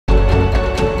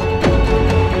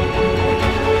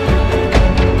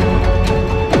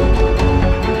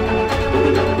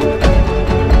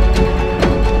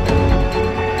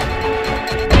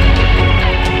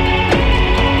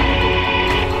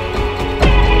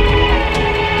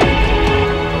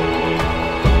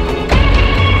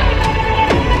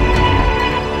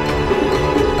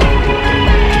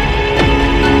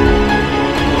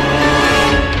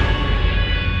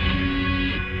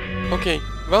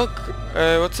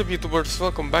What's up YouTubers,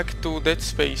 welcome back to Dead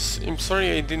Space. I'm sorry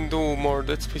I didn't do more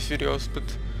Dead Space videos,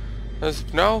 but as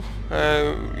of now,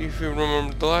 if you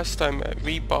remember the last time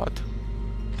we bought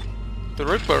the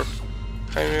Ripper,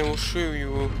 I will show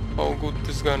you how good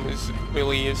this gun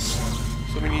really is.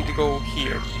 So we need to go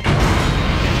here.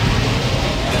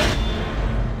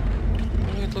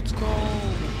 Alright, let's go!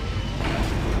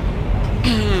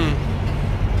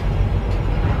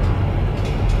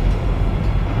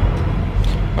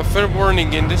 A fair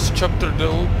warning, in this chapter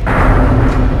though...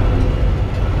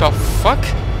 The fuck?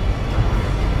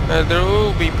 There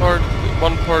will be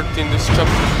one part in this chapter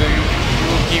that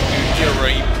will give you ear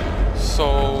rape, so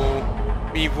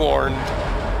be warned.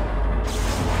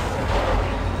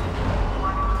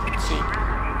 Let's see.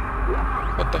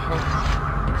 What the hell?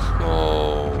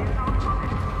 Small...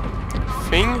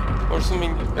 thing? Or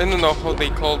something? I don't know how they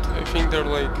called. I think they're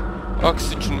like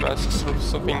oxygen masks or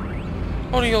something.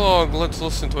 Audio log, let's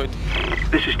listen to it.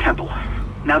 This is Temple.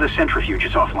 Now the centrifuge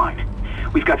is offline.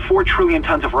 We've got 4 trillion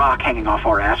tons of rock hanging off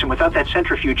our ass, and without that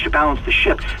centrifuge to balance the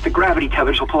ship, the gravity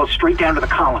tethers will pull us straight down to the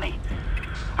colony.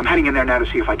 I'm heading in there now to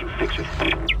see if I can fix it.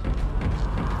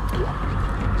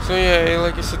 So yeah,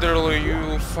 like I said earlier, you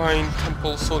will find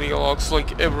Temple's audio logs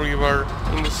like everywhere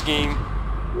in this game.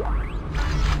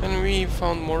 And we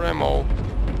found more ammo.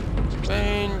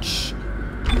 Bench.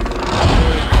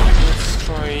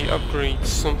 Try upgrade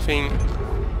something.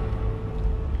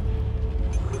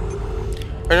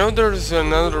 I know there's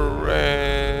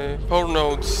another power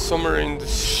node somewhere in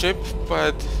this ship,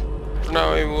 but for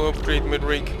now I will upgrade my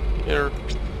rig here.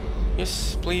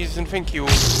 Yes, please and thank you.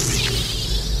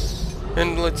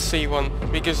 And let's save one,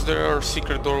 because there are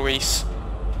secret doorways.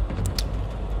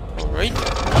 Alright.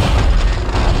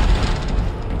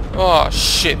 Oh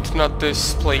shit, not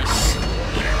this place.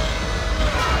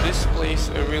 This place,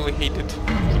 I really hate it.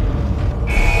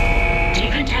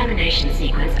 Decontamination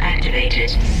sequence activated.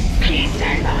 Please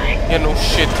stand by. Yeah, no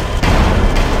shit.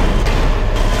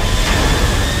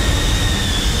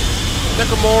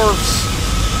 Necromorphs!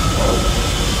 Oh,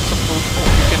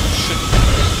 you get shit.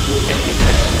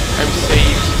 I'm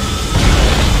saved.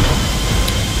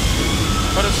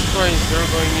 What a surprise, they're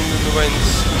going into the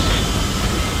vents.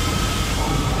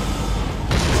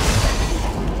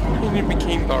 And it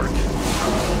became dark.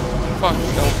 Fuck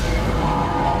no.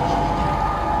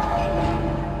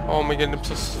 Oh my god, I'm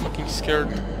so fucking scared.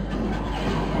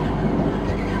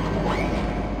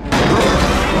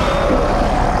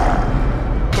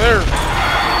 Where?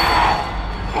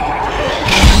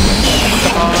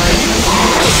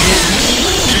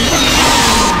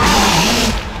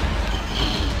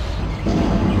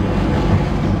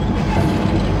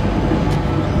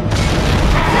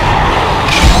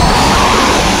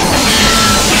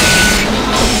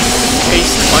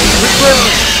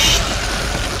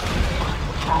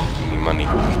 Money.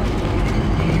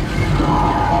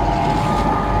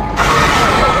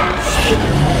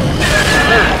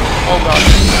 Oh god.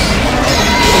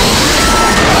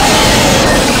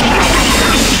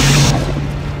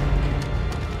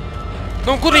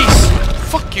 No goodies!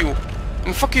 Fuck you!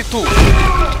 And fuck you too!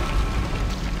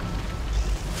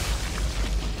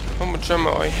 How much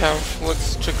ammo I have?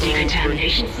 Let's check the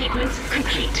Decontamination sequence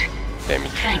complete. Damn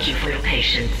it. Thank you for your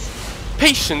patience.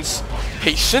 Patience?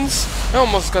 Patience? I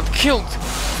almost got killed.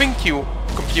 Thank you,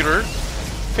 computer.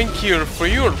 Thank you for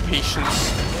your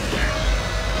patience.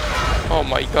 Oh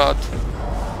my god.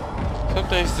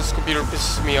 Sometimes this computer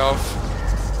pisses me off.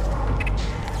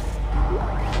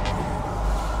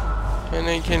 And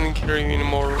I can't carry any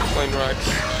more line racks.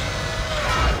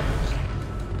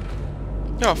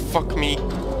 Oh, fuck me.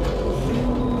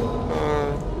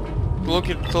 Look,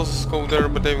 it tells us go there,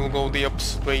 but I will go the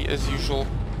opposite way as usual.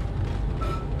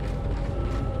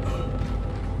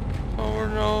 Power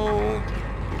node.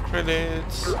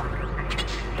 Credits.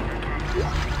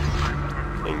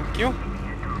 Thank you.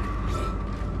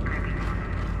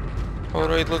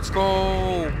 Alright, let's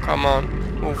go. Come on.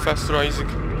 Move faster, Isaac.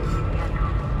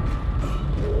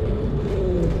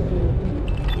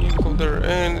 You go there,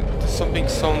 and something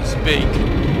sounds big.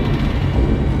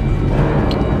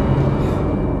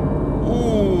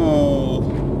 Ooh.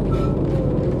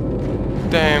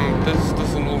 Damn, this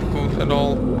doesn't look good at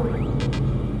all.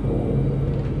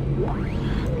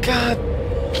 God!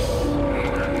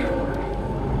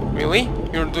 Really?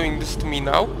 You're doing this to me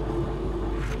now?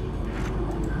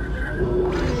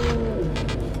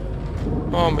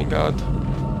 Oh my god.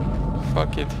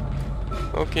 Fuck it.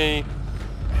 Okay.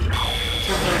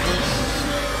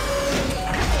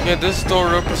 Yeah, this door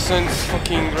represents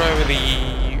fucking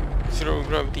gravity. Zero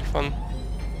gravity fun.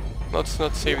 Let's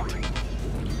not save it.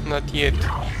 Not yet.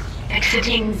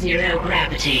 Exiting zero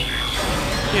gravity.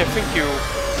 Yeah, thank you,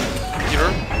 Peter.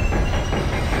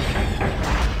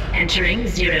 Entering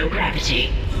zero gravity.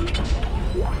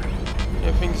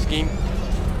 Yeah, thanks, game.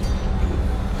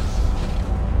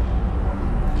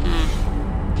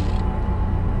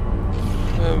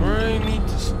 Where I need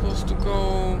to supposed to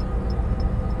go?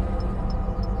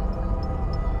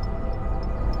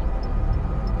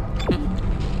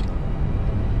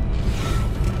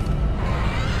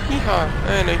 Yeehaw!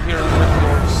 And I hear red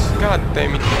noise. God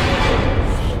damn it.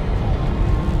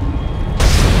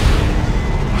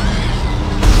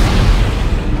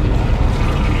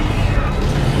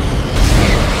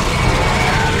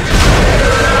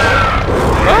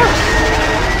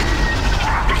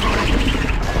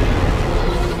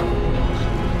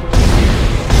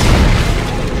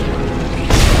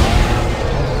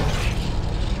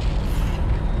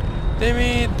 Damn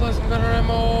it, plasma gunner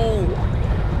ammo!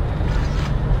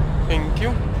 Thank you.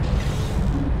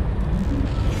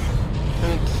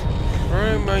 And where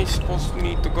am I supposed to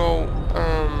need to go?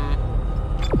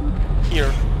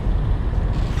 Here.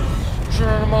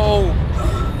 Ammo!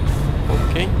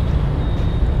 Okay.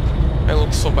 I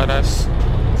look so badass.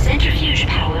 Centrifuge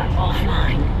power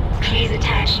offline. Please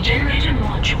attach generator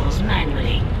modules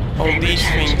manually. All Then these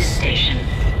return to the things. station.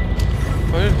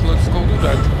 Wait, let's go do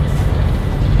that.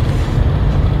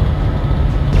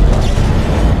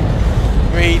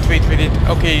 Wait.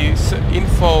 Okay, so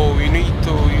info, you need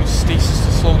to use stasis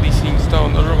to slow these things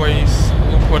down, otherwise,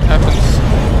 look what happens.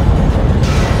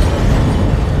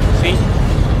 See?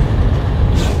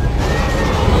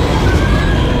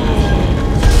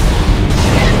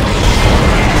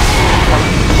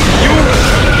 You!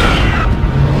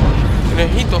 And I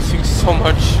hate those things so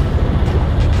much.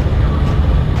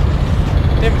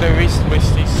 Damn it, I wasted my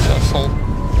stasis, asshole.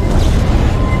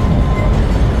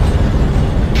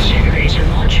 Generator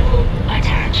module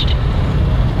attached.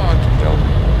 Fucking hell.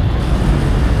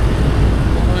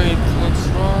 Wait, let's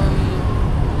run.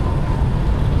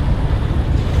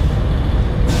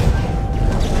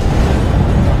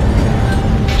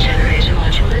 Generator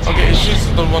module attached. Okay, it's just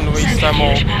don't want to waste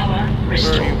ammo. Centrifuge power Where are you,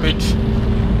 restored. bitch?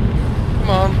 Come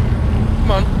on.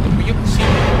 Come on. Don't you see me?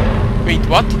 Wait,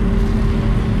 what?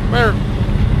 Where?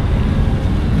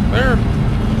 Where?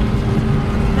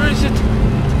 Where is it?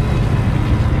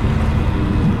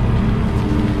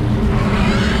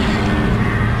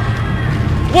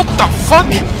 What the fuck?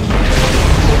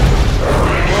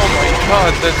 Oh my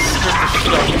god, that scared the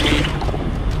shit out of me.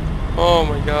 Oh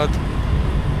my god.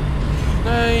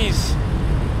 Nice.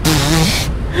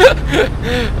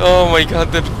 Oh my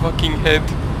god, that fucking head.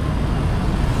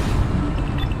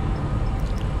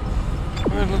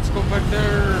 Alright, let's go back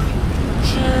there.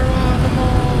 Geronimo!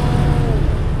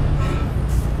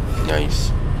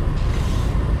 Nice.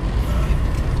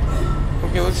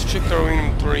 Okay, let's check our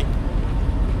inventory.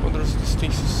 Oh, there's the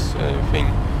stasis thing.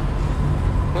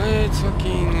 Let's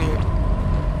fucking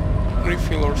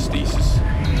refill our stasis.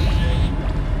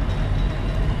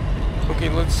 Okay,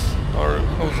 let's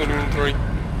how's our inventory?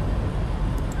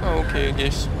 Oh, okay, I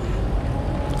guess.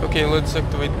 Okay, let's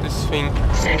activate this thing.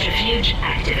 Centrifuge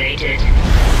activated.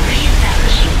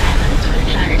 Re-establishing balance with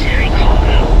planetary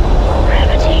cargo.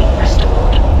 Gravity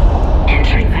restored.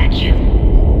 Entering vacuum.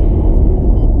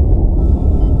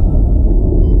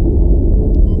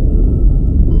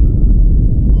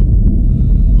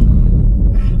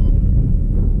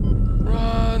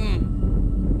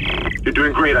 You're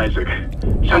doing great, Isaac.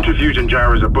 Centrifuge and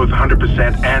gyros are both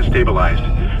 100% and stabilized.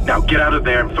 Now get out of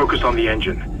there and focus on the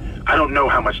engine. I don't know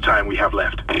how much time we have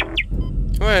left.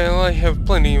 Well, I have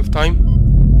plenty of time.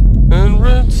 And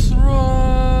let's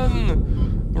run!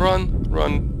 Run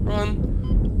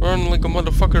like a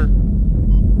motherfucker.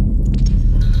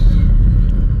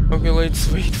 Okay, let's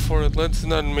wait for it. Let's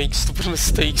not make stupid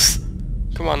mistakes.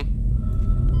 Come on.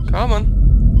 Come on.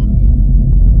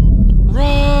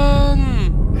 Run!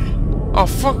 Oh,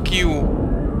 fuck you!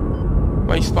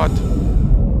 My spot.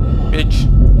 Bitch.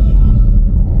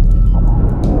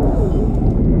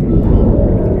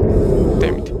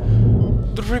 Damn it.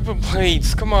 The ripper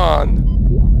blades, come on!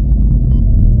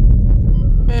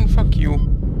 Man, fuck you.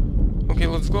 Okay,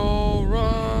 let's go,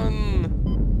 run!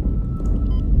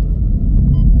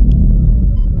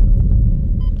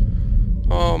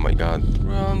 Oh my god,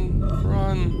 run!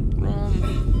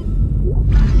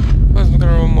 Let's look at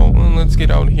our remote and let's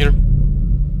get out of here.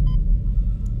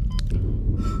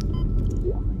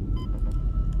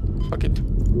 Fuck it.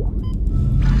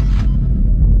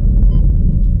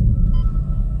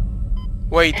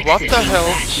 Wait, what the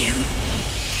hell?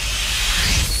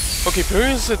 Okay,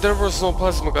 previously there was no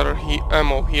plasma cutter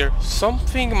ammo here.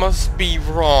 Something must be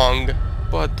wrong.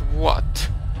 But what?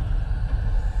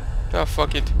 Ah,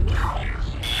 fuck it.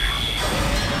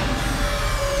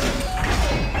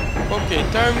 Okay,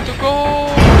 time to go!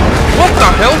 What the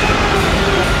hell?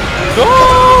 No!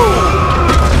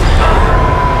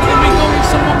 Let me go, you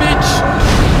son of a bitch!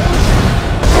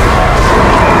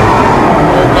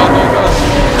 Oh god, oh god.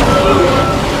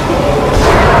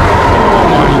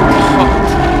 Oh my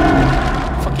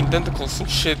god. Fucking tentacles and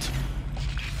shit.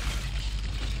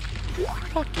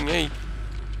 Fucking A.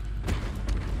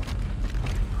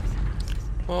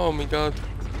 Oh my god.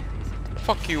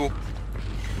 Fuck you.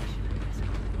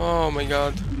 Oh my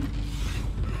god.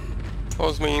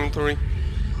 How's my inventory?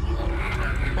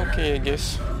 Okay, I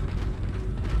guess.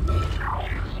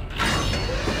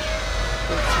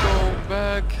 Let's go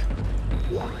back.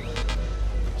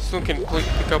 Still can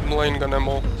pick up line gun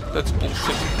ammo. That's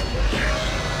bullshit.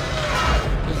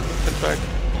 Let's head back.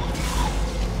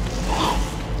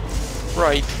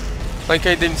 Right. Like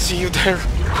I didn't see you there.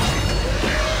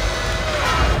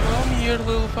 Come here,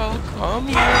 little pal. Come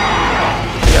here.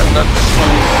 Yeah, not this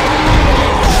one.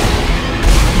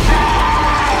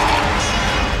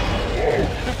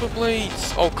 Triple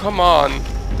blades. Oh, come on.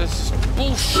 This is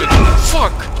bullshit.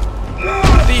 Fuck.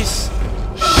 This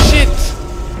shit.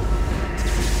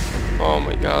 Oh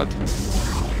my god.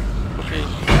 Okay.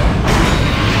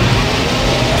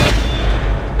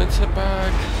 Let's head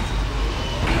back.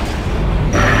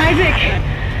 Isaac,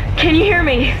 can you hear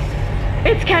me?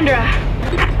 It's Kendra.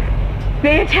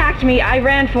 They attacked me, I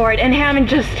ran for it, and Hammond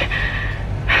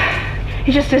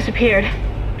he just disappeared.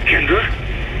 Kendra?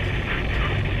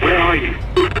 Where are you?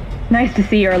 Nice to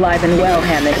see you're alive and well,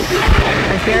 Hammond.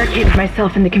 I've barricaded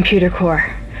myself in the computer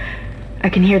core. I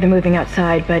can hear them moving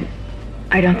outside, but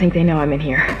I don't think they know I'm in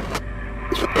here.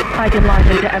 I can log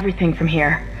into everything from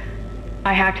here.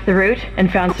 I hacked the route and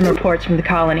found some reports from the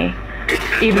colony.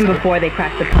 Even before they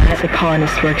cracked the planet, the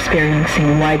colonists were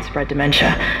experiencing widespread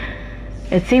dementia.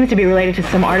 It seems to be related to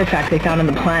some artifact they found on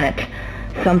the planet.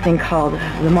 Something called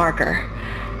the marker.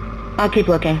 I'll keep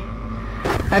looking.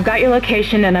 I've got your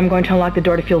location and I'm going to unlock the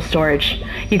door to fuel storage.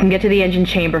 You can get to the engine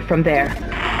chamber from there.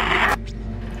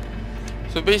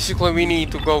 So basically we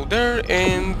need to go there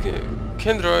and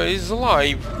Kendra is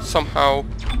alive somehow.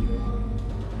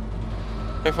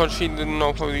 I thought she didn't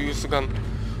know how to use the gun.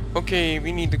 Okay,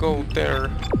 we need to go there.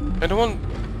 I don't want...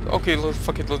 Okay,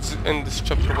 fuck it, let's end this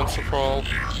chapter once and for all.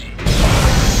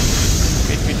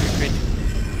 Wait.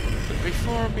 But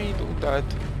before we do that,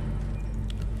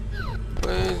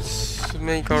 let's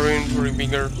make our inventory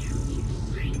bigger.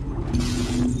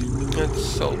 Let's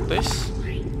sell this.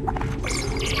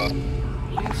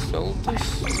 Let's sell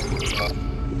this.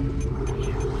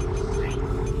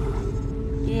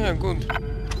 Yeah, good.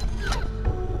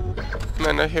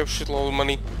 Man, I have shitload of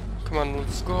money. Come on,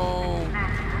 let's go.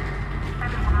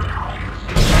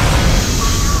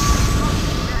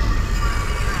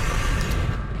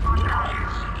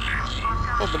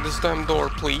 Open this damn door,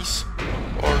 please.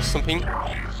 Or something.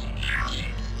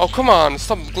 Oh, come on,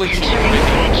 stop glitching.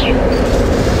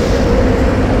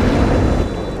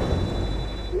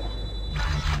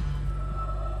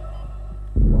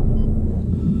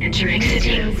 Entering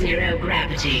city, zero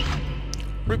gravity.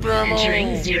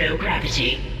 Entering zero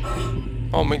gravity.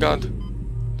 Oh my god.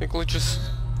 The glitches.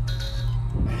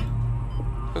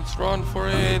 Let's run for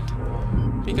it.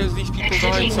 Because these people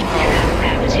died somehow.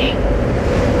 Gravity.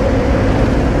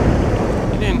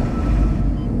 Get in.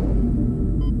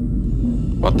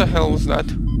 What the hell was that?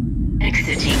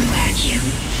 Exiting vacuum.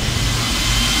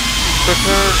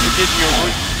 Prepare to get your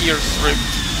ears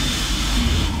ripped.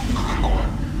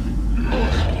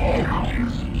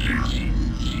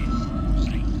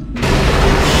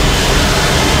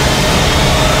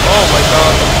 Oh my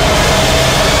god.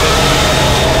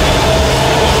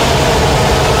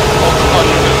 Oh, come on.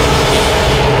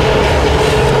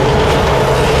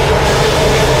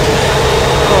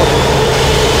 Oh.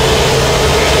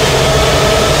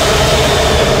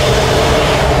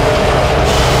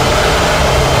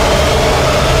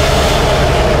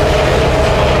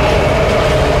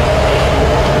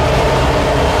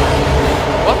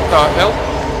 What the hell?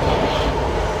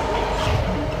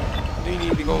 We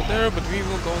need to go there, but we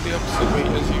will go the opposite way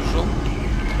as usual.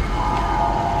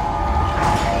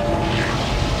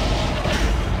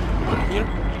 Here?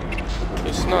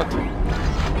 It's not.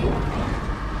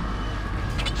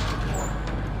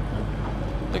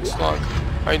 Next log.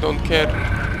 I don't care.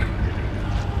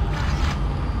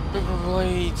 River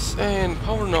blades and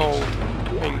power node.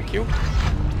 Thank you.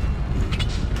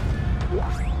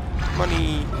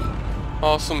 Money.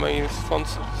 Awesome, I found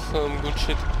some good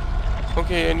shit.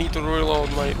 Okay, I need to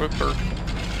reload my Ripper.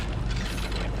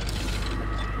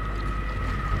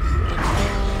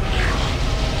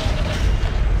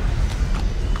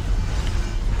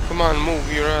 Come on,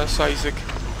 move your ass, Isaac.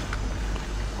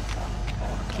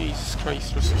 Jesus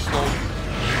Christ, they're so slow.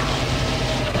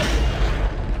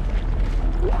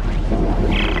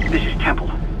 This is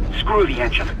Temple. Screw the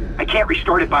engine. I can't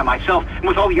restart it by myself, and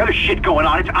with all the other shit going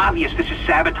on, it's obvious this is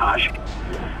sabotage.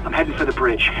 I'm heading for the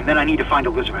bridge, and then I need to find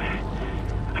Elizabeth.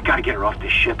 I gotta get her off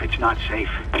this ship, it's not safe.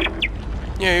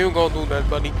 Yeah, you go do that,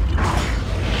 buddy.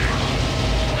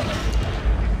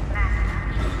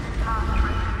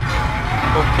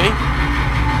 Okay.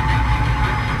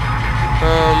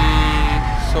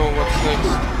 So what's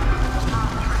next?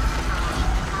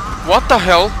 What the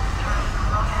hell?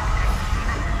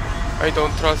 I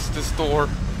don't trust this door. Of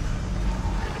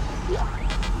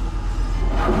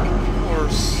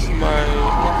course, my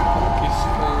notebook is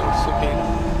full or something.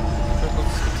 But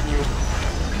let's continue.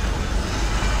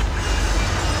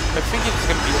 I think it's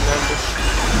gonna be an ambush.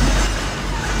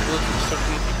 Let's be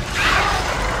certain.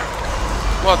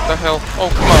 What the hell? Oh,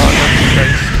 come on, that's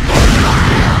crazy.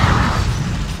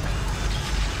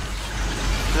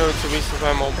 No, it's a waste of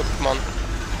ammo, but come on.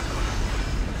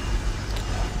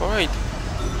 Alright.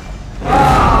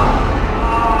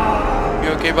 You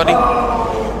okay, buddy?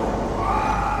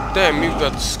 Damn, you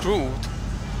got screwed.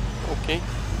 Okay.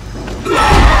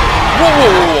 Whoa, whoa,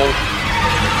 whoa, whoa.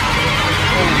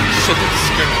 Holy shit, it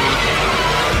scared me.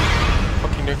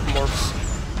 Fucking necromorphs.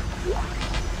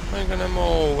 I got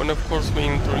ammo, and of course my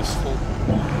inventory is full.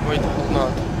 Why the hell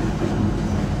not?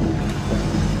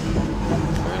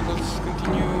 Alright, let's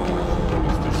continue.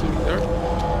 Is there something there?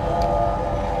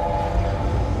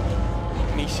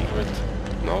 Any secret?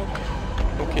 No?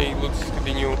 Okay, let's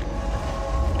continue.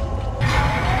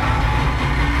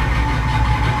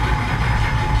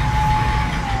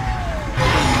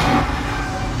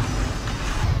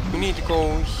 We need to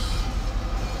go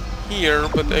here,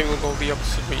 but I will go the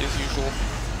opposite way as usual.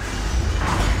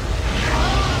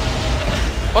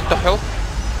 What the hell?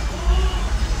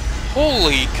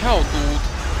 Holy cow, dude!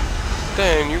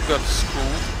 Damn, you got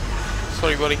screwed.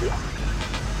 Sorry, buddy.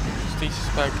 Stasis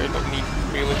pack I don't need,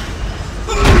 really.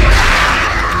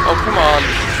 Oh, come on.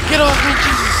 Get off me,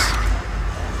 Jesus!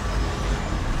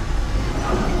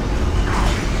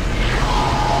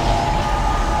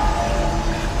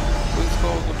 Let's go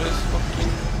to this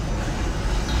fucking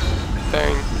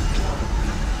thing.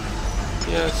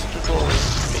 Yes, the door.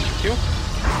 Thank you.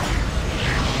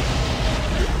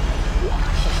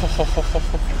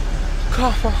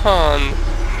 Come on!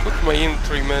 Look at my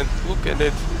inventory, man. Look at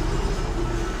it.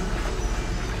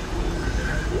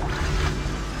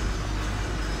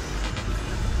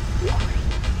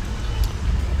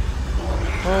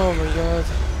 Oh my god.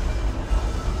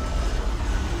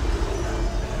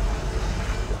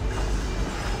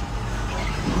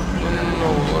 No,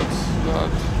 let's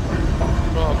not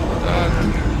drop that.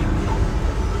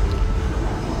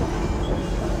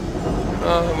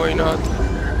 Why not?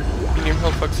 Medium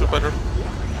health packs are better.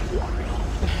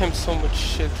 I have so much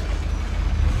shit.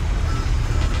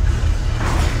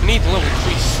 I need level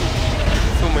 3 suit to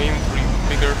fill my inventory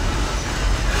bigger.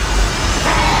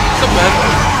 What's up, man?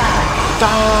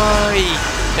 Die!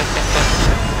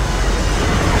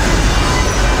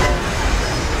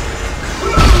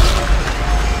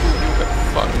 You got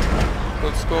fucked.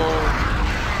 Let's go.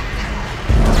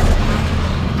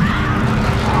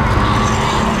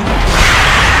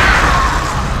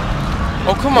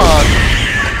 Oh, come on!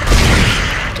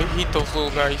 I hate those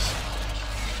little guys.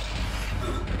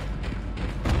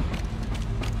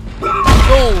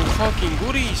 No fucking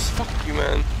goodies! Fuck you,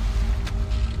 man.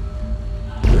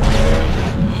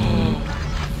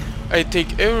 I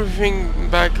take everything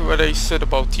back what I said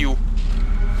about you.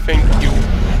 Thank you.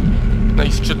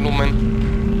 Nice gentleman.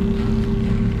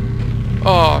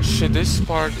 Oh shit, this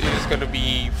part is gonna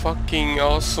be fucking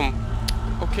awesome.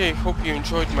 Okay, hope you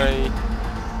enjoyed my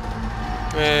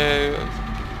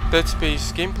Dead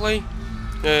Space gameplay.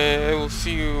 I will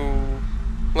see you.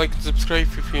 Like and subscribe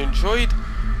if you enjoyed,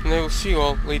 and I will see you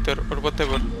all later or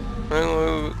whatever.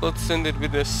 Let's end it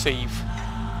with a save.